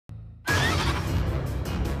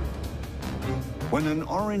When an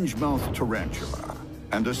orange-mouthed tarantula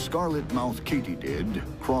and a scarlet-mouthed katydid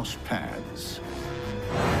cross paths,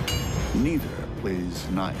 neither plays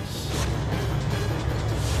nice.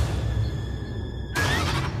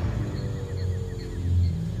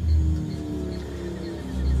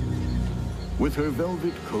 With her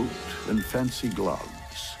velvet coat and fancy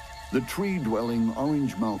gloves, the tree-dwelling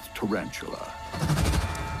orange-mouthed tarantula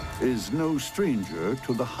is no stranger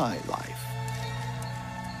to the high life.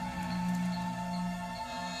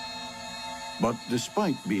 But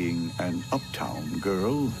despite being an uptown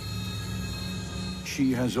girl,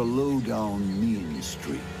 she has a low-down mean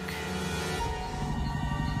streak.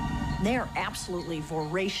 They're absolutely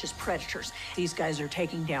voracious predators. These guys are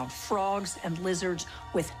taking down frogs and lizards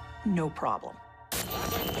with no problem.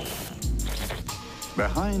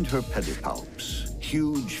 Behind her pedipalps,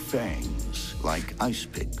 huge fangs, like ice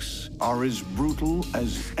picks, are as brutal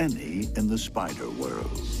as any in the spider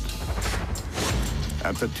world.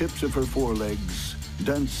 At the tips of her forelegs,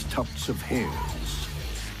 dense tufts of hairs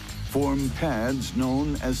form pads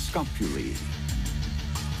known as scapulae,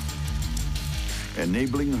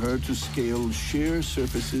 enabling her to scale sheer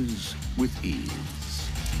surfaces with ease.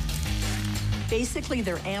 Basically,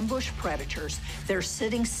 they're ambush predators. They're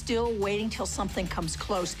sitting still, waiting till something comes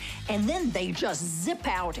close, and then they just zip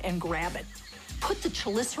out and grab it, put the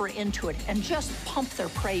chelicera into it, and just pump their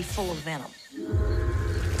prey full of venom.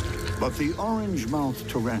 But the orange-mouthed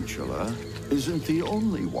tarantula isn't the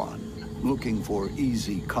only one looking for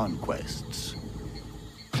easy conquests.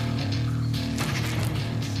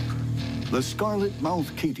 The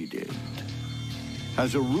scarlet-mouthed katydid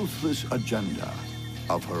has a ruthless agenda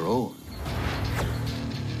of her own.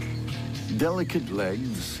 Delicate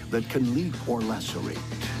legs that can leap or lacerate,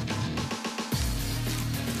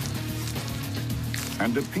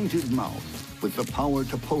 and a painted mouth with the power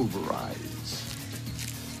to pulverize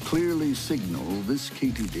clearly signal this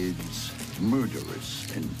katydid's murderous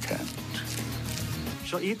intent.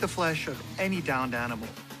 She'll eat the flesh of any downed animal.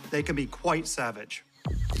 They can be quite savage.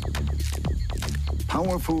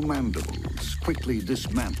 Powerful mandibles quickly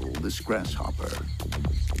dismantle this grasshopper,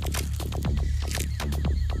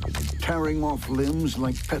 tearing off limbs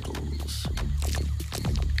like petals.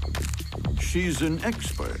 She's an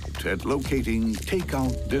expert at locating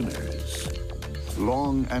takeout dinners.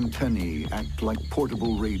 Long antennae act like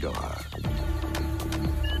portable radar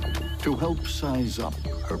to help size up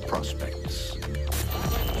her prospects.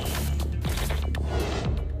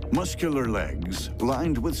 Muscular legs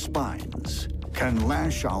lined with spines can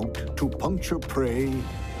lash out to puncture prey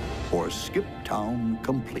or skip town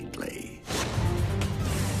completely.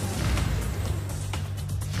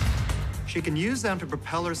 She can use them to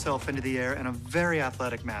propel herself into the air in a very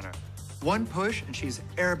athletic manner. One push and she's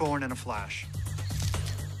airborne in a flash.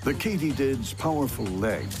 The katydid's powerful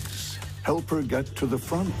legs help her get to the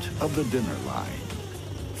front of the dinner line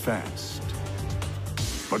fast.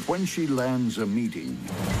 But when she lands a meeting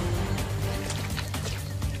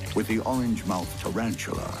with the orange-mouthed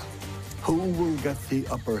tarantula, who will get the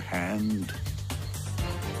upper hand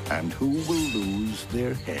and who will lose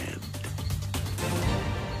their head?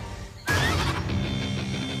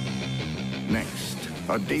 Next,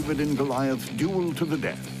 a David and Goliath duel to the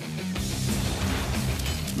death.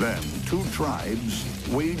 Then, two tribes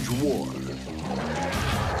wage war.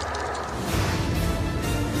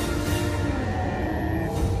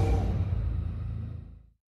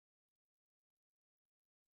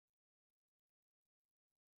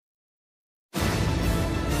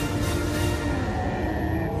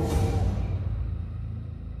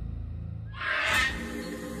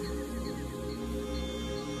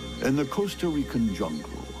 In the Costa Rican jungle,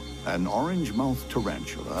 an orange-mouthed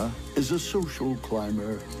tarantula is a social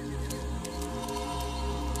climber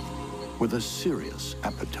with a serious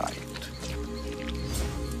appetite.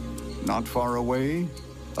 Not far away,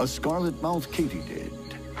 a scarlet-mouthed katydid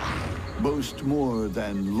boasts more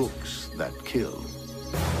than looks that kill.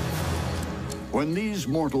 When these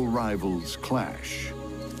mortal rivals clash,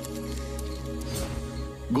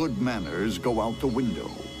 good manners go out the window.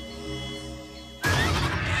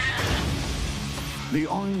 The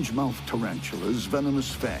orange-mouthed tarantula's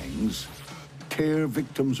venomous fangs tear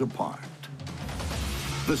victims apart.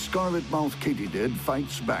 The scarlet-mouthed katydid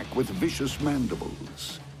fights back with vicious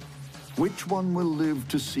mandibles. Which one will live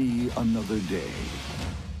to see another day?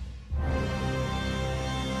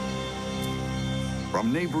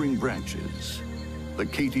 From neighboring branches, the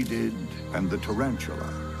katydid and the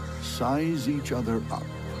tarantula size each other up.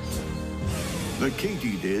 The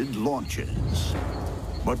katydid launches,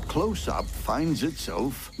 but close-up finds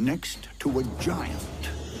itself next to a giant.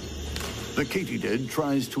 The katydid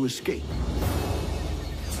tries to escape.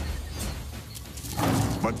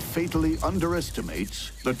 but fatally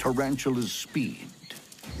underestimates the tarantula's speed.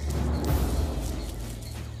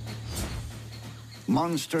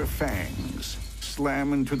 Monster fangs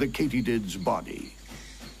slam into the katydid's body.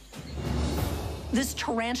 This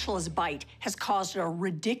tarantula's bite has caused a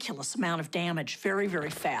ridiculous amount of damage very, very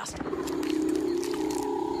fast.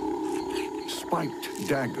 Spiked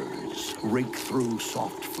daggers rake through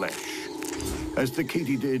soft flesh as the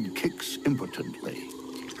katydid kicks impotently.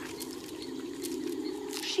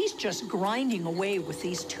 She's just grinding away with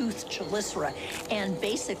these toothed chelicera and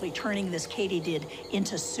basically turning this katydid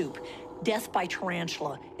into soup. Death by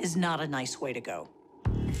tarantula is not a nice way to go.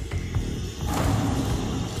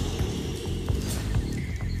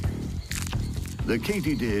 The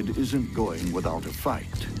katydid isn't going without a fight.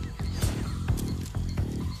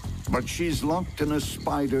 But she's locked in a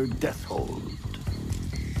spider death hold.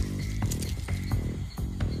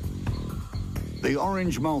 The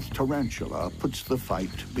orange-mouthed tarantula puts the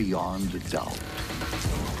fight beyond doubt.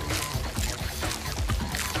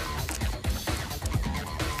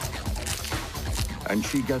 And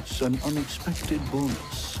she gets an unexpected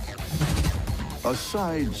bonus. A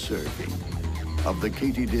side serving of the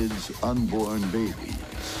katydid's unborn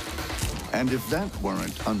babies. And if that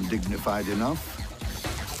weren't undignified enough,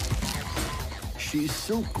 she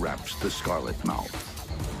silk wraps the scarlet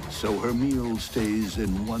mouth, so her meal stays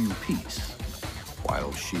in one piece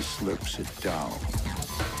while she slurps it down.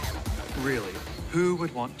 Really, who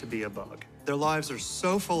would want to be a bug? Their lives are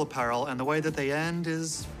so full of peril, and the way that they end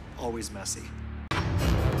is always messy.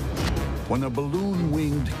 When a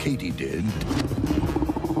balloon-winged katydid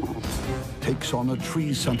takes on a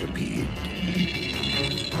tree centipede,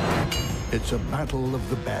 it's a battle of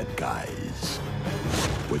the bad guys,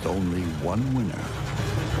 with only one winner.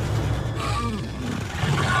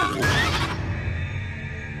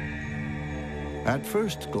 At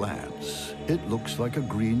first glance, it looks like a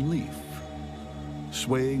green leaf,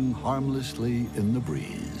 swaying harmlessly in the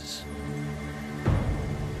breeze.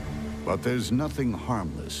 But there's nothing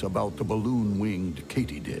harmless about the balloon-winged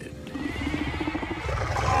katydid.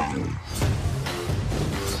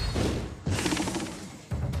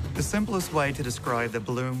 The simplest way to describe the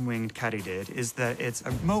balloon-winged katydid is that it's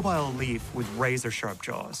a mobile leaf with razor-sharp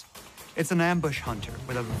jaws. It's an ambush hunter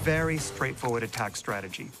with a very straightforward attack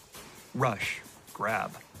strategy. Rush,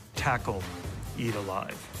 grab, tackle, eat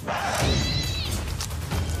alive.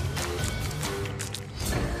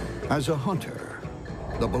 As a hunter,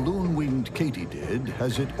 the balloon-winged katydid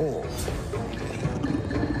has it all.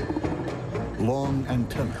 Long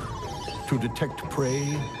antennae to detect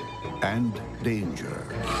prey and danger.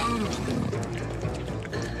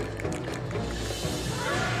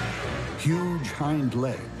 Huge hind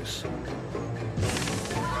legs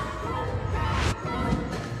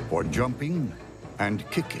for jumping and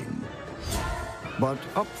kicking. But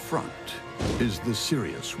up front is the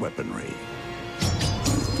serious weaponry.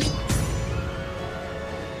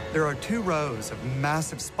 There are 2 rows of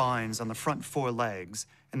massive spines on the front 4 legs,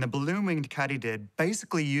 and the balloon-winged katydid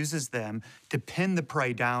basically uses them to pin the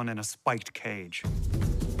prey down in a spiked cage.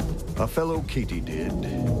 A fellow katydid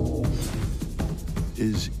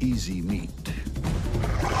is easy meat.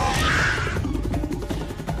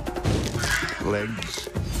 Legs,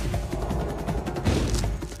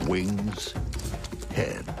 wings,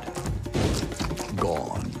 head,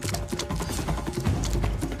 gone.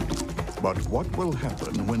 But what will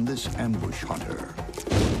happen when this ambush hunter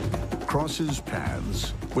crosses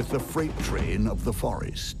paths with the freight train of the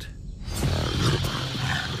forest?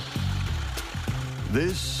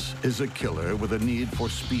 This is a killer with a need for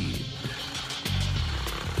speed.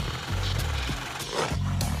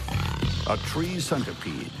 A tree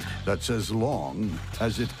centipede that's as long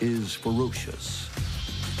as it is ferocious.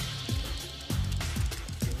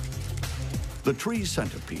 The tree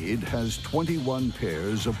centipede has 21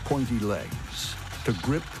 pairs of pointy legs to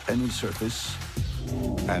grip any surface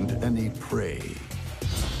and any prey.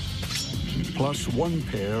 Plus 1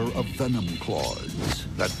 pair of venom claws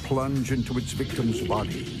that plunge into its victims'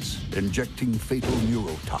 bodies, injecting fatal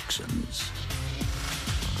neurotoxins.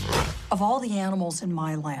 Of all the animals in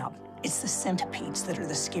my lab, it's the centipedes that are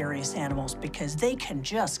the scariest animals because they can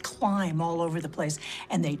just climb all over the place,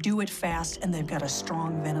 and they do it fast, and they've got a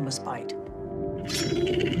strong venomous bite.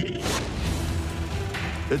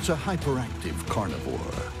 It's a hyperactive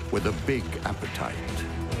carnivore with a big appetite.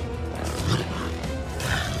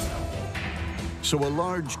 So a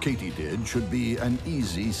large katydid should be an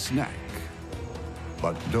easy snack,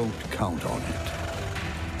 but don't count on it.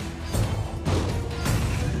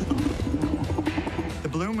 The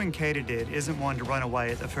balloon-winged katydid isn't one to run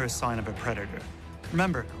away at the first sign of a predator.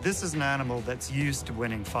 Remember, this is an animal that's used to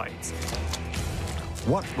winning fights.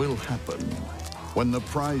 What will happen when the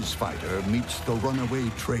prize fighter meets the runaway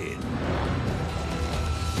train?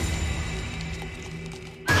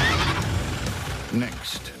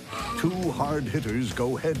 Next, two hard hitters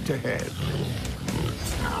go head-to-head.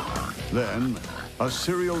 Then, a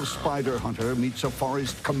serial spider hunter meets a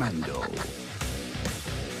forest commando.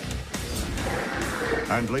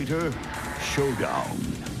 And later, showdown.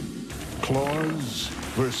 Claws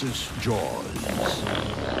versus jaws.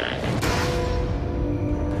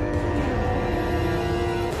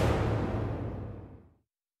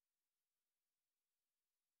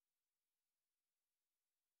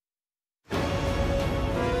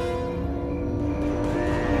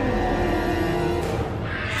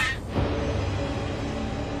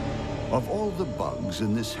 Of all the bugs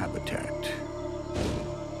in this habitat,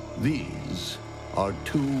 these are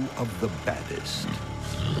two of the baddest.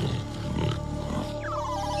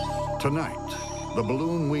 Tonight, the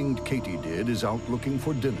balloon-winged katydid is out looking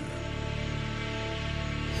for dinner.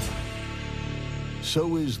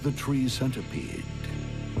 So is the tree centipede.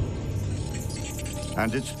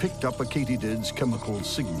 And it's picked up a katydid's chemical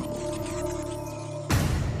signal.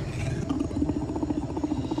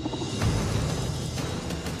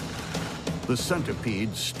 The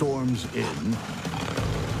centipede storms in,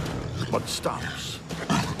 but stops.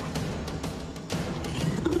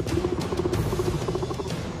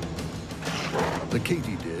 The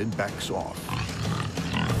katydid backs off.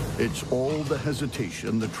 It's all the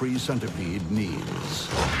hesitation the tree centipede needs.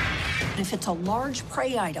 If it's a large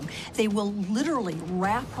prey item, they will literally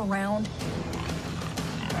wrap around.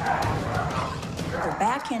 Their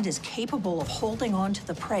back end is capable of holding on to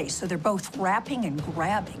the prey, so they're both wrapping and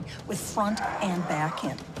grabbing with front and back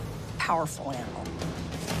end. Powerful animal.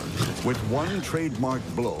 With one trademark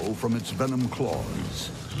blow from its venom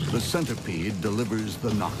claws, the centipede delivers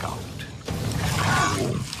the knockout.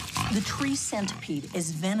 The tree centipede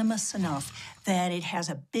is venomous enough that it has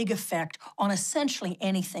a big effect on essentially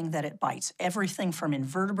anything that it bites, everything from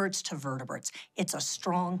invertebrates to vertebrates. It's a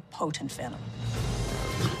strong, potent venom.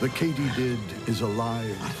 The katydid is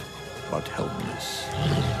alive, but helpless.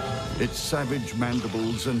 Its savage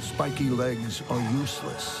mandibles and spiky legs are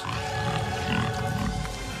useless.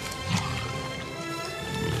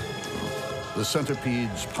 The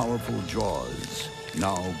centipede's powerful jaws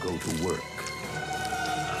now go to work.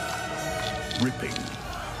 Ripping,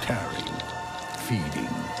 tearing,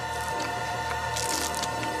 feeding.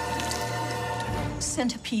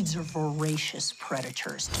 Centipedes are voracious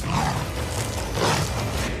predators.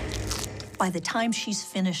 By the time she's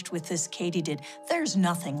finished with this katydid, there's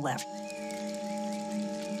nothing left.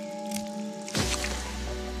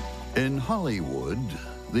 In Hollywood,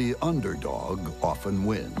 the underdog often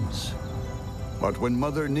wins. But when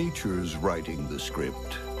Mother Nature's writing the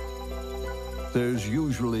script, there's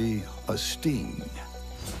usually a sting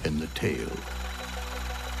in the tail.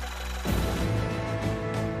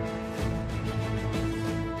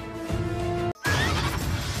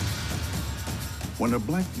 When a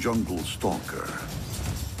black jungle stalker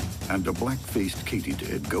and a black-faced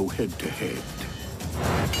katydid go head-to-head,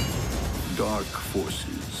 dark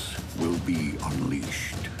forces will be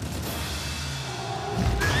unleashed.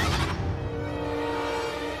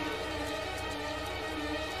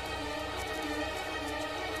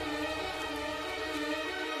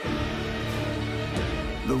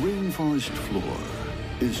 The rainforest floor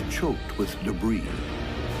is choked with debris.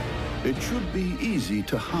 It should be easy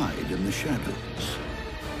to hide in the shadows.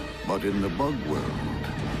 But in the bug world,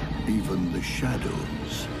 even the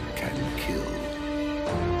shadows can kill.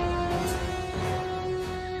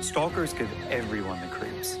 Stalkers give everyone the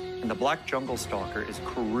creeps, and the black jungle stalker is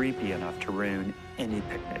creepy enough to ruin any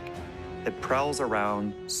picnic. It prowls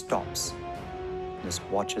around, stops, and just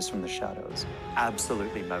watches from the shadows,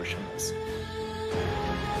 absolutely motionless.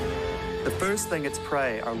 The first thing its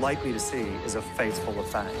prey are likely to see is a face full of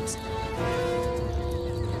fangs.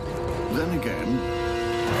 Then again,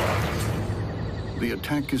 the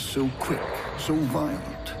attack is so quick, so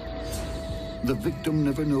violent, the victim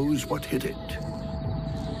never knows what hit it.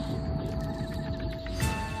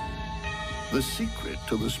 The secret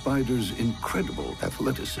to the spider's incredible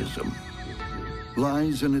athleticism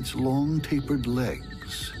lies in its long, tapered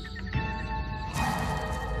legs.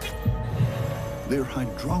 They're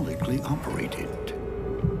hydraulically operated.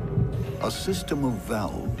 A system of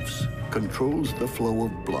valves controls the flow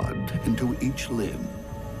of blood into each limb.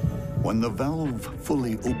 When the valve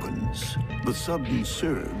fully opens, the sudden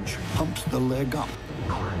surge pumps the leg up,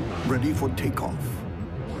 ready for takeoff.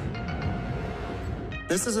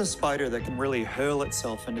 This is a spider that can really hurl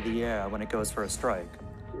itself into the air when it goes for a strike.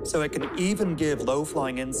 so it can even give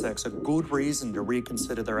low-flying insects a good reason to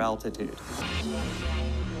reconsider their altitude.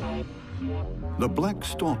 The black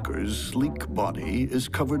stalker's sleek body is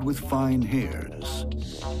covered with fine hairs.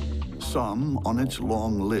 Some on its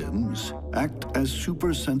long limbs act as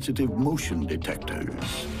super-sensitive motion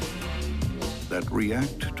detectors that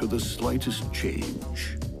react to the slightest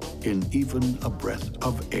change in even a breath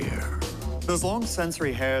of air. Those long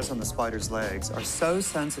sensory hairs on the spider's legs are so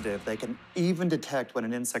sensitive they can even detect when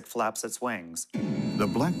an insect flaps its wings. The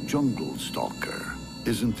black jungle stalker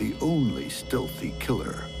isn't the only stealthy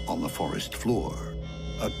killer on the forest floor.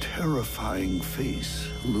 A terrifying face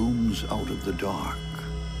looms out of the dark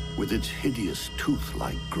with its hideous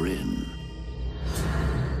tooth-like grin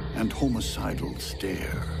and homicidal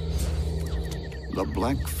stare. The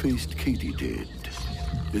black-faced katydid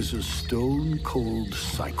is a stone-cold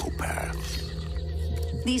psychopath.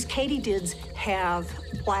 These katydids have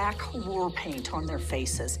black war paint on their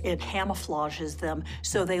faces. It camouflages them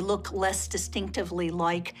so they look less distinctively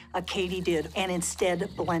like a katydid and instead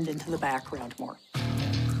blend into the background more.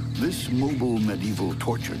 This mobile medieval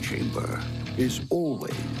torture chamber is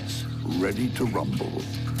always ready to rumble.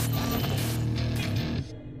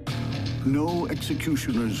 No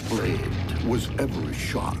executioner's blade was ever as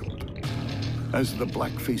sharp as the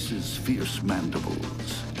blackface's fierce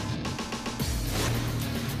mandibles.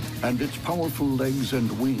 And its powerful legs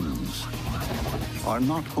and wings are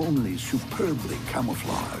not only superbly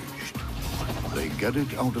camouflaged, they get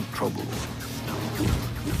it out of trouble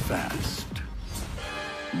fast.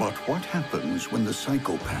 But what happens when the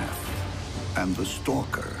psychopath and the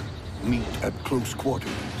stalker meet at close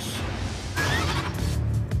quarters?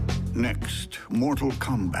 Next, mortal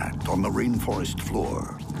combat on the rainforest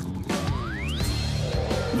floor.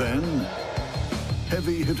 Then,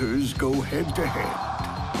 heavy hitters go head-to-head.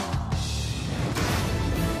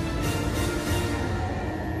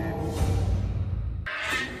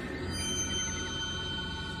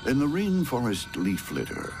 In the rainforest leaf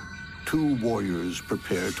litter, two warriors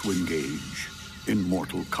prepare to engage in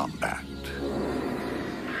mortal combat.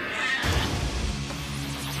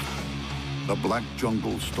 The black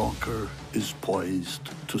jungle stalker is poised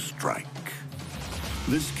to strike.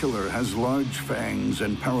 This killer has large fangs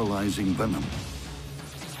and paralyzing venom.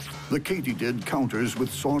 The katydid counters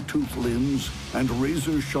with sawtooth limbs and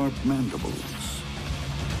razor-sharp mandibles.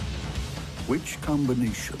 Which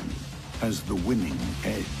combination has the winning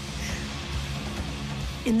edge?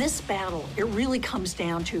 In this battle, it really comes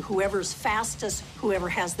down to whoever's fastest, whoever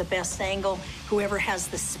has the best angle, whoever has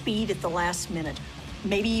the speed at the last minute,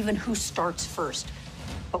 maybe even who starts first.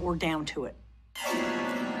 But we're down to it.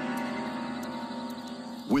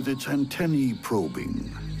 With its antennae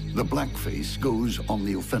probing, the blackface goes on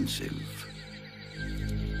the offensive.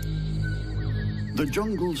 The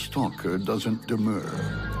jungle stalker doesn't demur.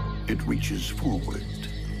 It reaches forward.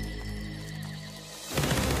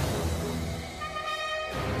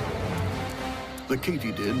 The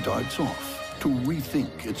katydid darts off to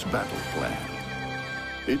rethink its battle plan.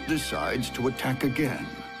 It decides to attack again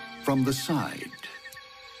from the side.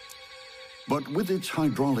 But with its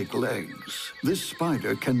hydraulic legs, this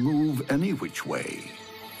spider can move any which way.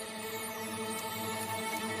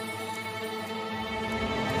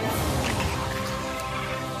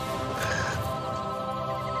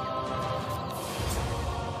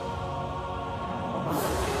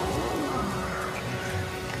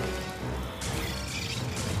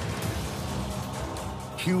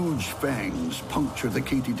 Huge fangs puncture the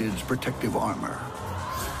katydid's protective armor.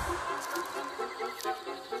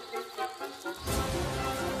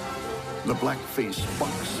 The black face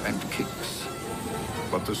bucks and kicks,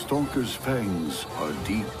 but the stalker's fangs are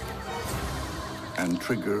deep and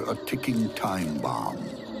trigger a ticking time bomb.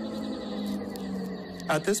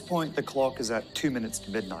 At this point, the clock is at 2 minutes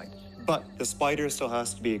to midnight, but the spider still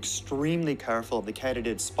has to be extremely careful of the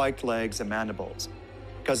katydid's spiked legs and mandibles,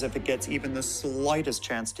 because if it gets even the slightest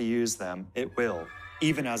chance to use them, it will,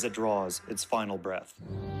 even as it draws its final breath.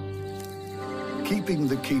 Keeping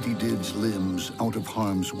the katydid's limbs out of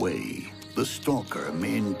harm's way, the stalker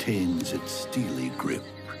maintains its steely grip.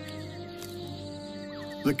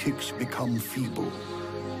 The kicks become feeble,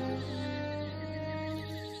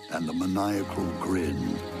 and the maniacal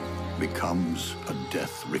grin becomes a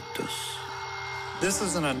death rictus. This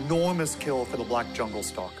is an enormous kill for the black jungle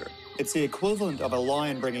stalker. It's the equivalent of a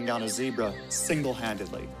lion bringing down a zebra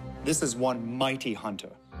single-handedly. This is one mighty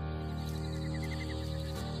hunter.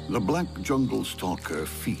 The black jungle stalker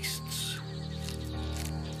feasts.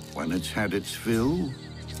 When it's had its fill,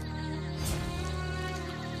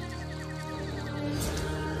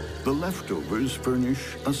 the leftovers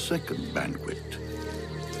furnish a second banquet.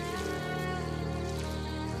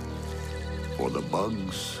 for the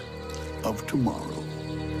bugs of tomorrow.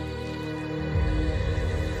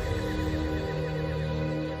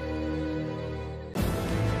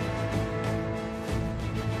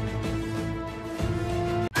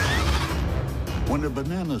 When a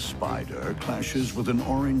banana spider clashes with an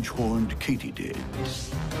orange-horned katydid,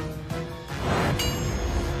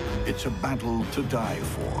 it's a battle to die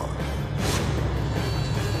for.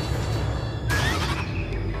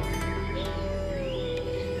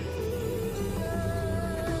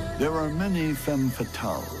 There are many femme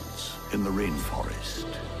fatales in the rainforest,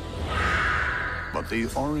 but the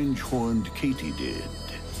orange-horned katydid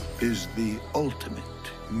is the ultimate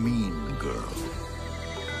mean girl.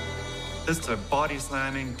 This is a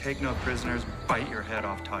body-slamming, take no prisoners, bite your head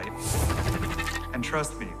off type. And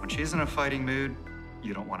trust me, when she's in a fighting mood,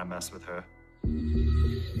 you don't want to mess with her.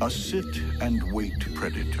 A sit-and-wait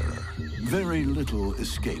predator. Very little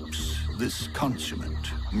escapes this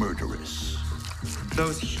consummate murderess.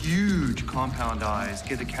 Those huge compound eyes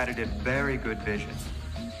give the Katydid very good vision.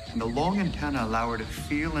 And the long antennae allow her to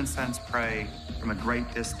feel and sense prey from a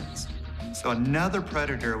great distance. So another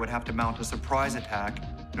predator would have to mount a surprise attack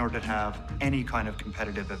in order to have any kind of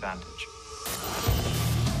competitive advantage.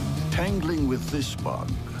 Tangling with this bug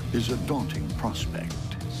is a daunting prospect.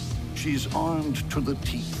 She's armed to the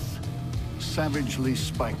teeth. Savagely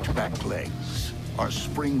spiked back legs are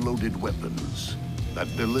spring-loaded weapons that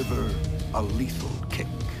deliver a lethal kick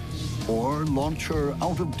or launch her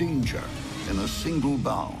out of danger in a single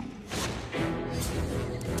bound.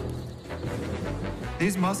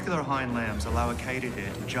 These muscular hind limbs allow a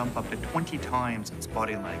katydid to jump up to 20 times its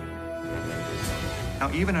body length. Now,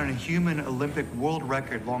 even a human Olympic world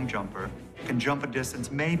record long jumper can jump a distance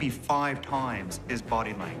maybe 5 times his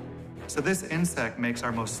body length. So this insect makes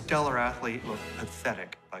our most stellar athlete look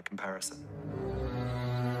pathetic by comparison.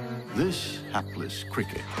 This hapless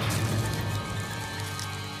cricket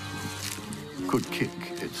could kick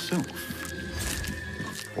itself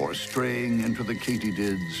for straying into the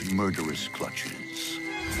katydid's murderous clutches.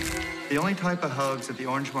 The only type of hugs that the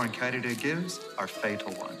orange-horned katydid gives are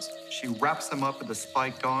fatal ones. She wraps them up with the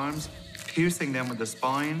spiked arms, piercing them with the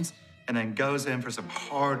spines, and then goes in for some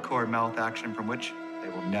hardcore mouth action from which they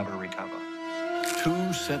will never recover.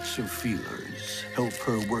 2 sets of feelers help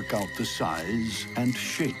her work out the size and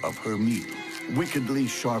shape of her meal. Wickedly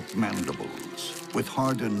sharp mandibles with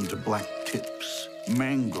hardened black tips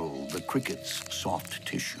mangle the cricket's soft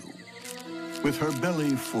tissue. With her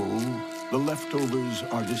belly full, the leftovers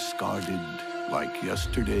are discarded like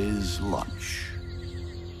yesterday's lunch.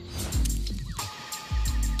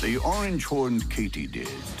 The orange-horned katydid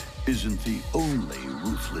isn't the only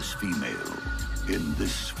ruthless female in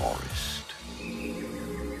this forest.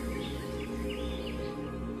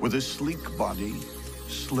 With a sleek body,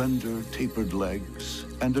 slender, tapered legs,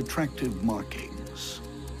 and attractive markings,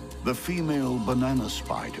 the female banana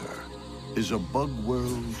spider is a bug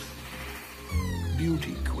world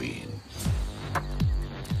beauty queen.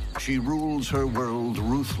 She rules her world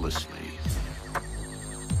ruthlessly.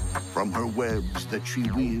 From her webs that she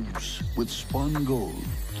weaves with spun gold.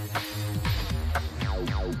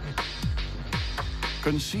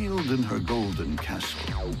 Concealed in her golden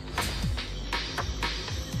castle,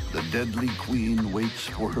 the deadly queen waits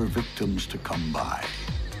for her victims to come by.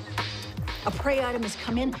 A prey item has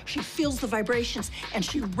come in, she feels the vibrations, and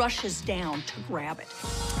she rushes down to grab it.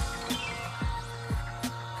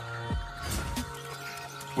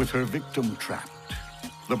 With her victim trapped,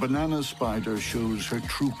 the banana spider shows her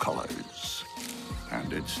true colors,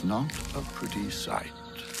 and it's not a pretty sight.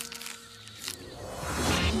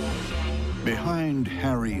 Behind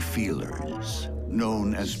hairy feelers,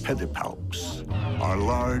 known as pedipalps, are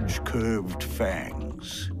large curved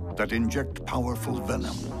fangs that inject powerful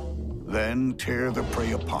venom, then tear the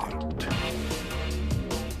prey apart.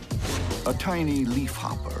 A tiny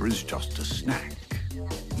leafhopper is just a snack.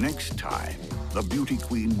 Next time, the beauty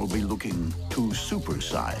queen will be looking to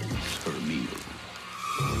supersize her meal.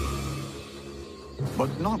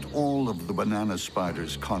 But not all of the banana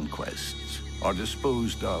spider's conquests are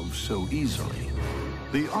disposed of so easily.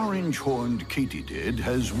 The orange-horned katydid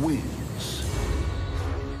has wings.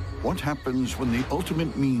 What happens when the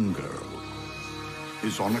ultimate mean girl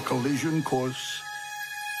is on a collision course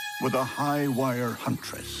with a high-wire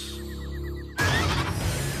huntress?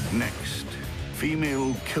 Next,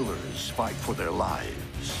 female killers fight for their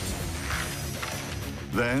lives.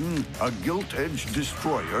 Then, a gilt-edged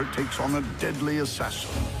destroyer takes on a deadly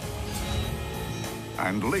assassin.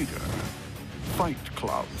 And later, Fight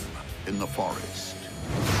Club in the forest.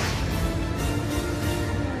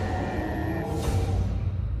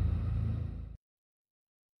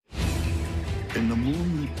 In the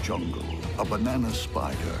moonlit jungle, a banana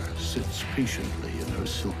spider sits patiently in her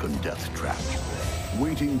silken death trap,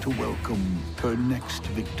 waiting to welcome her next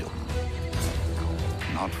victim.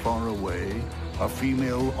 Not far away, a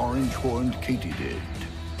female orange-horned katydid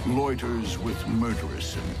loiters with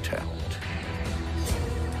murderous intent.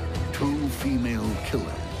 Two female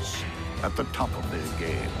killers at the top of their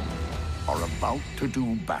game are about to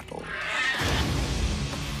do battle.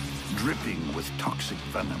 Dripping with toxic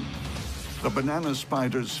venom, the banana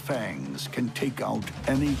spider's fangs can take out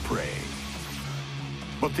any prey.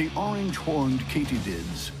 But the orange-horned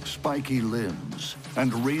katydid's spiky limbs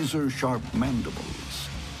and razor-sharp mandibles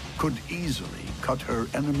could easily cut her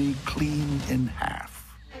enemy clean in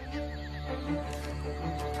half.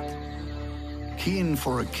 Keen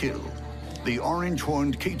for a kill, the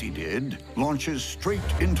orange-horned katydid launches straight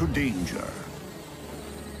into danger.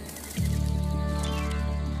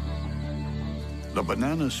 The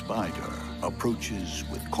banana spider approaches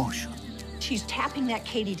with caution. She's tapping that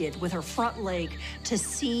katydid with her front leg to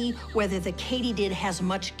see whether the katydid has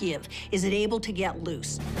much give. Is it able to get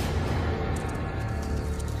loose?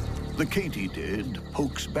 The katydid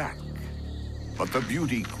pokes back, but the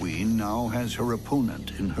beauty queen now has her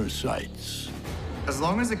opponent in her sights. As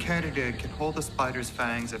long as a katydid can hold the spider's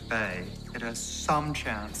fangs at bay, it has some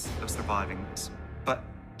chance of surviving this. But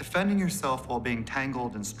defending yourself while being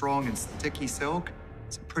tangled in strong and sticky silk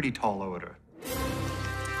is a pretty tall order.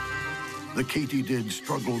 The katydid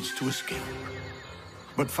struggles to escape,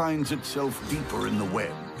 but finds itself deeper in the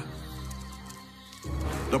web.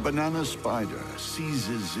 The banana spider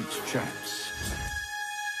seizes its chance.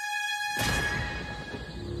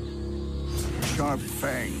 Sharp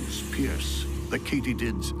fangs pierce the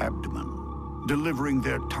katydid's abdomen, delivering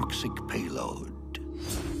their toxic payload.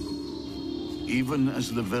 Even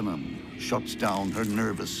as the venom shuts down her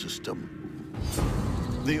nervous system,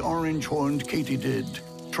 the orange-horned katydid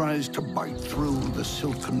tries to bite through the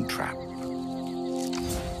silken trap.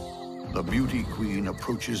 The beauty queen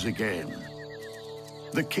approaches again.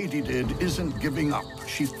 The katydid isn't giving up.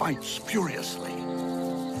 She fights furiously.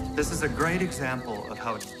 This is a great example of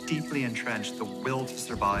how deeply entrenched the will to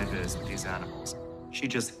survive is with these animals. She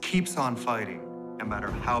just keeps on fighting, no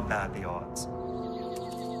matter how bad the odds.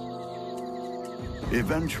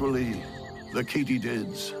 Eventually, the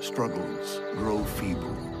katydid's struggles grow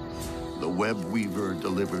feeble. The web weaver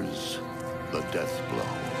delivers the death blow.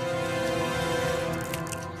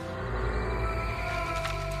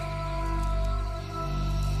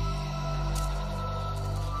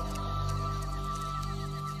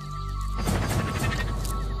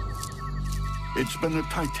 It's been a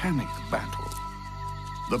titanic battle.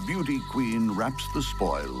 The beauty queen wraps the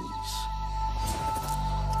spoils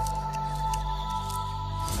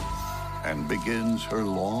and begins her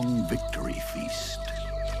long victory feast.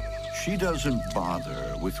 She doesn't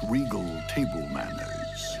bother with regal table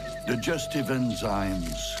manners. Digestive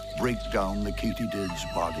enzymes break down the katydid's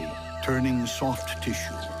body, turning soft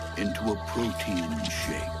tissue into a protein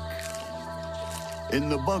shake. In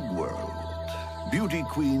the bug world, beauty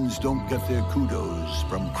queens don't get their kudos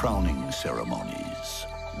from crowning ceremonies.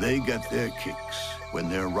 They get their kicks when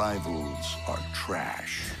their rivals are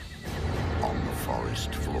trash on the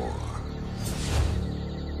forest floor.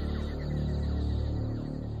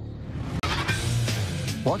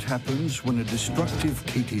 What happens when a destructive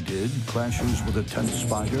katydid clashes with a tense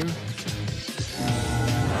spider?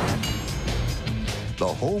 The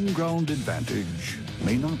home ground advantage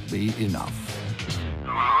may not be enough.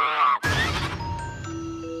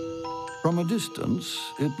 From a distance,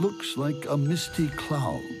 it looks like a misty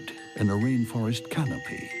cloud in a rainforest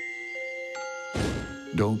canopy.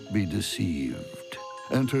 Don't be deceived.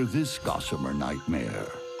 Enter this gossamer nightmare,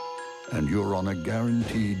 and you're on a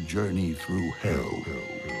guaranteed journey through hell.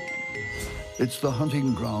 It's the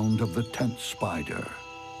hunting ground of the tent spider.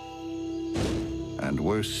 And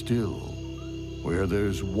worse still, where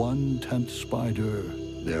there's one tent spider,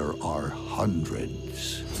 there are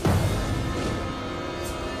hundreds.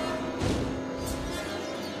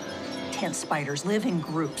 Tent spiders live in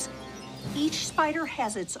groups. Each spider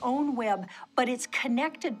has its own web, but it's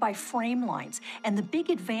connected by frame lines. And the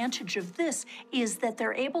big advantage of this is that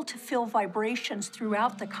they're able to feel vibrations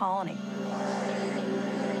throughout the colony.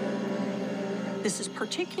 This is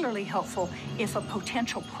particularly helpful if a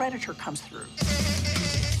potential predator comes through.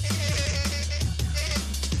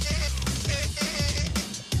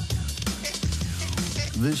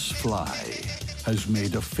 This fly has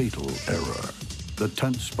made a fatal error. The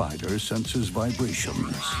tent spider senses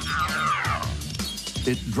vibrations.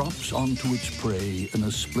 It drops onto its prey in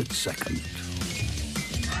a split second.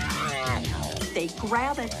 They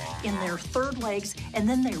grab it in their third legs, and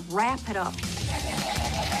then they wrap it up.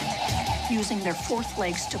 using their fourth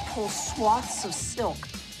legs to pull swaths of silk.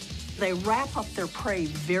 They wrap up their prey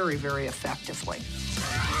very, very effectively.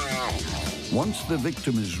 Once the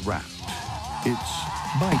victim is wrapped, it's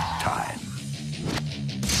bite time.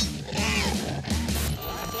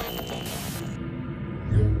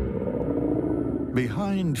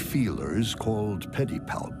 Behind feelers called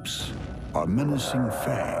pedipalps are menacing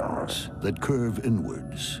fangs that curve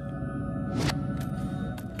inwards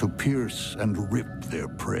to pierce and rip their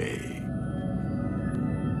prey.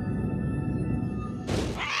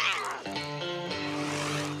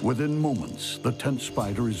 Within moments, the tent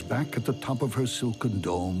spider is back at the top of her silken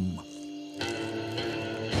dome,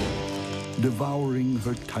 devouring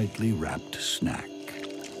her tightly wrapped snack.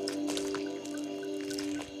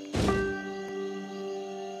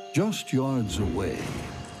 Just yards away,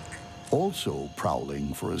 also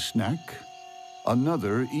prowling for a snack,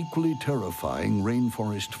 another equally terrifying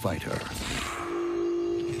rainforest fighter,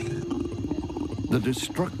 the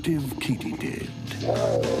destructive Katydid.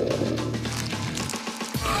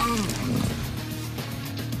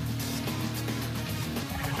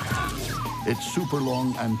 Its super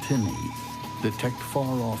long antennae detect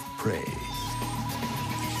far-off prey.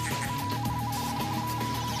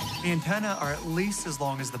 The antennae are at least as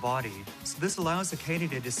long as the body, so this allows the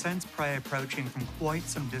katydid to sense prey approaching from quite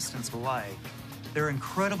some distance away. They're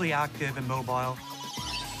incredibly active and mobile,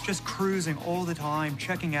 just cruising all the time,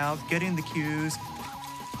 checking out, getting the cues,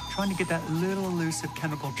 trying to get that little elusive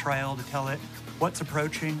chemical trail to tell it what's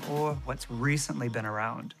approaching or what's recently been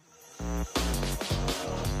around.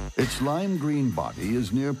 Its lime green body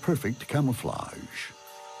is near perfect camouflage.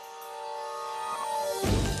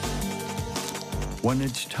 When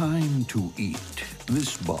it's time to eat,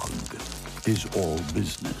 this bug is all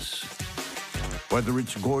business. Whether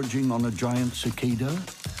it's gorging on a giant cicada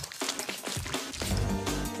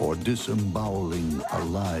or disemboweling a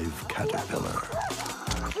live caterpillar.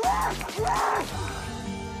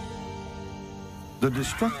 The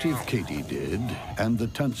destructive katydid and the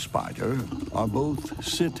tent spider are both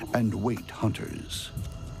sit and wait hunters,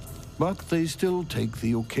 but they still take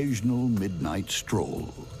the occasional midnight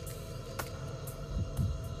stroll.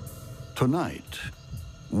 Tonight,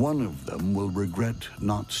 one of them will regret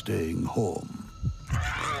not staying home.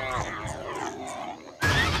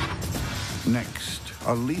 Next,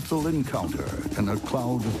 a lethal encounter in a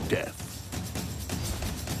cloud of death.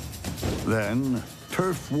 Then,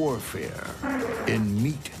 turf warfare in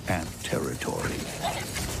meat ant territory.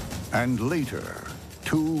 And later,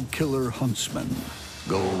 two killer huntsmen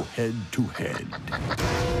go head to head.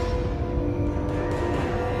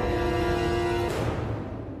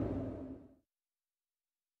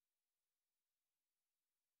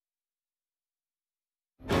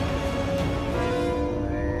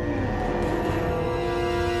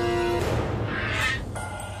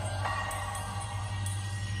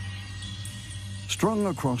 Strung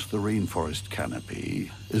across the rainforest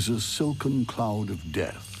canopy is a silken cloud of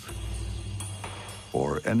death.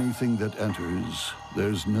 For anything that enters,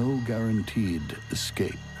 there's no guaranteed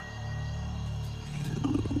escape.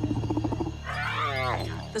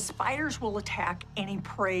 The spiders will attack any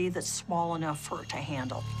prey that's small enough for it to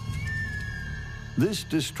handle. This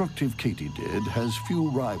destructive katydid has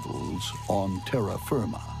few rivals on terra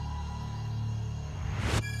firma.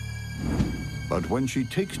 But when she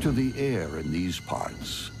takes to the air in these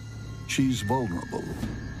parts, she's vulnerable.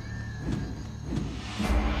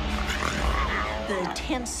 The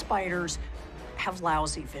tent spiders have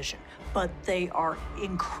lousy vision, but they are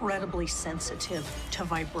incredibly sensitive to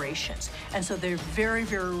vibrations. And so they're very,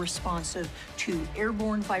 very responsive to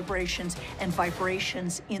airborne vibrations and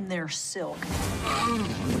vibrations in their silk.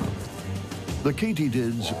 The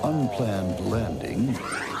katydid's unplanned landing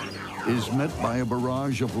is met by a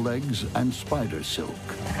barrage of legs and spider silk.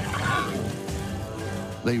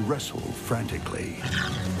 They wrestle frantically.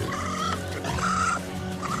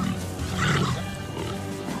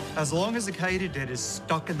 As long as the katydid is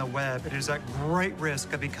stuck in the web, it is at great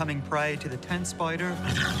risk of becoming prey to the tent spider.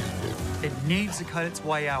 It needs to cut its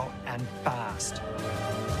way out, and fast.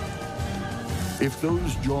 If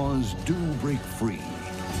those jaws do break free,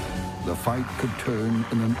 the fight could turn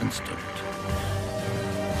in an instant.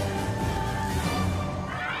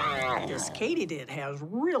 This katydid has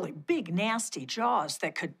really big, nasty jaws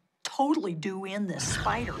that could totally do in this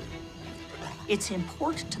spider. It's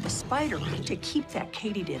important to the spider to keep that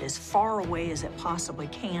katydid as far away as it possibly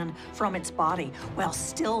can from its body while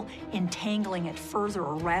still entangling it further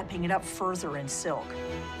or wrapping it up further in silk.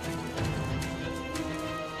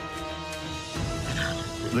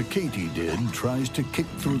 The katydid tries to kick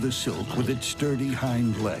through the silk with its sturdy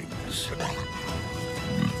hind legs.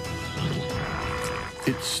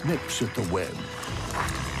 It snips at the web.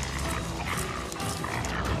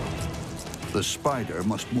 The spider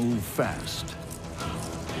must move fast.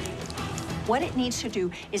 What it needs to do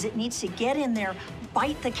is it needs to get in there,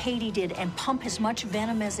 bite the katydid, and pump as much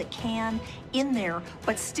venom as it can in there,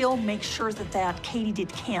 but still make sure that that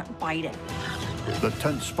katydid can't bite it. The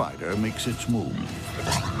tent spider makes its move.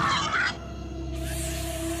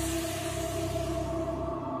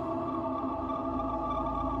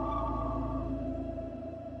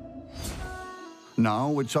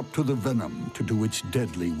 Now it's up to the venom to do its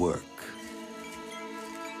deadly work.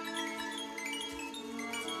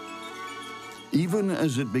 Even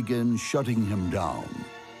as it begins shutting him down,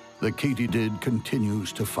 the katydid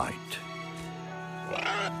continues to fight.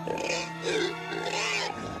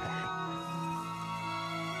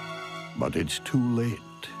 But it's too late.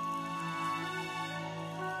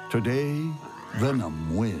 Today,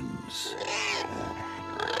 venom wins.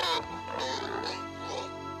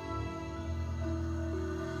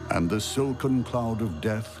 And the silken cloud of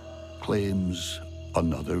death claims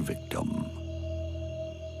another victim.